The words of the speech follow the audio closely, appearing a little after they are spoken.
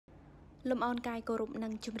លំអនកាយគោរពនឹ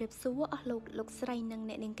ងជំរាបសួរអស់លោកស្រីនិង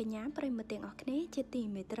អ្នកនាងកញ្ញាប្រិយមិត្តទាំងអស់គ្នាជាទី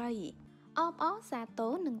មេត្រីអបអរសាទ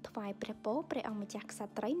រនឹងថ្វាយព្រះពរព្រះអង្គម្ចាស់ក្ស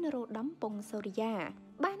ត្រីនរោត្តមពងសូរិយា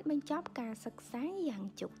បានបញ្ចប់ការសិក្សាយ៉ាង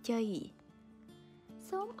ជោគជ័យ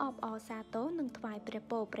សូមអបអរសាទរនឹងថ្វាយព្រះ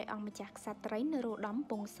ពរព្រះអង្គម្ចាស់ក្សត្រីនរោត្តម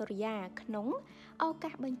ពងសូរិយាក្នុងឱកា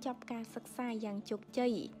សបញ្ចប់ការសិក្សាយ៉ាងជោគជ័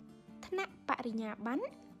យថ្នាក់បរិញ្ញាបត្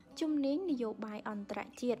រជំនាញនយោបាយអន្តរ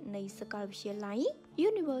ជាតិនៃសាកលវិទ្យាល័យ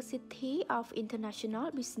University of International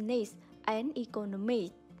Business and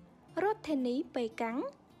Economics រដ្ឋធានីប៉េកាំង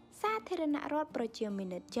សាធារណរដ្ឋប្រជាមា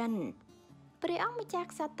និតចិនព្រះអង្គម្ចាស់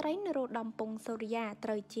ក្សត្រីនរោត្តមពងសូរិយាត្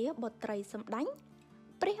រូវជាបុត្រីសម្ដេច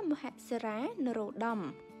ព្រះមហេសរានរោត្តម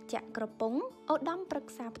ចក្រពង្គឧត្តមប្រឹ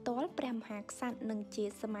ក្សាផ្ទាល់ព្រះមហាក្សត្រនិងជា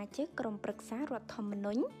សមាជិកក្រុមប្រឹក្សារដ្ឋធម្ម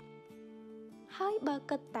នុញ្ញហើយបើ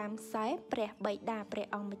គិតតាមខ្សែព្រះបិតាព្រះ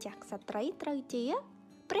អង្គម្ចាស់ក្សត្រីត្រូវជា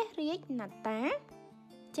ព្រះរាជណាតា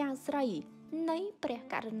ចៅស្រីនៃព្រះ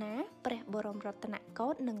ករុណាព្រះបរមរតនកោ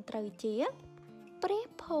ដ្ឋនិងត្រូវជាព្រះ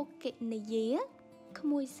ភោគនិយាក្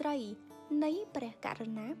មួយស្រីនៃព្រះករុ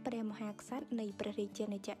ណាព្រះមហាក្សត្រនៃព្រះរាជា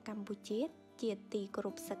ណាចក្រកម្ពុជាជាទីគោរ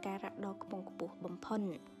ពសក្ការៈដ៏ខ្ពង់ខ្ពស់បំផុត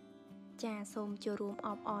ចាសសូមចូលរួមអ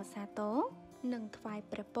បអរសាទរនិងថ្វាយ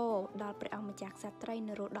ព្រះពរដល់ព្រះអង្គម្ចាស់ក្សត្រីន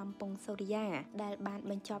រោត្តមពងសូរិយាដែលបាន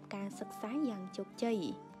បញ្ចប់ការសិក្សាយ៉ាងជោគជ័យ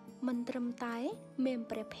មិនត្រឹមតែមាន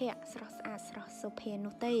ព្រះភ័ក្ត្រស្រស់ស្អាតស្រស់សុភា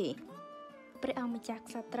នោះទេព្រះអង្គម្ចាស់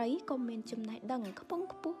ក្សត្រីក៏មានចំណេះដឹងខ្ពង់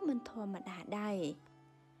ខ្ពស់មិនធម្មតាដែរ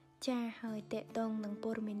ចាហើយតេតងនឹង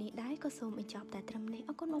ព័ត៌មាននេះដែរក៏សូមបញ្ចប់តែត្រឹមនេះ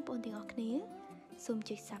អរគុណបងប្អូនទាំងអស់គ្នាសូម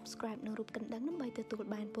ចុច Subscribe និងរូបកណ្ដឹងដើម្បីទទួល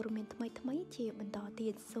បានព័ត៌មានថ្មីៗជាបន្តទៀ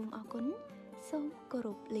តសូមអរគុណសូមគោរ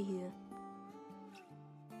ពលា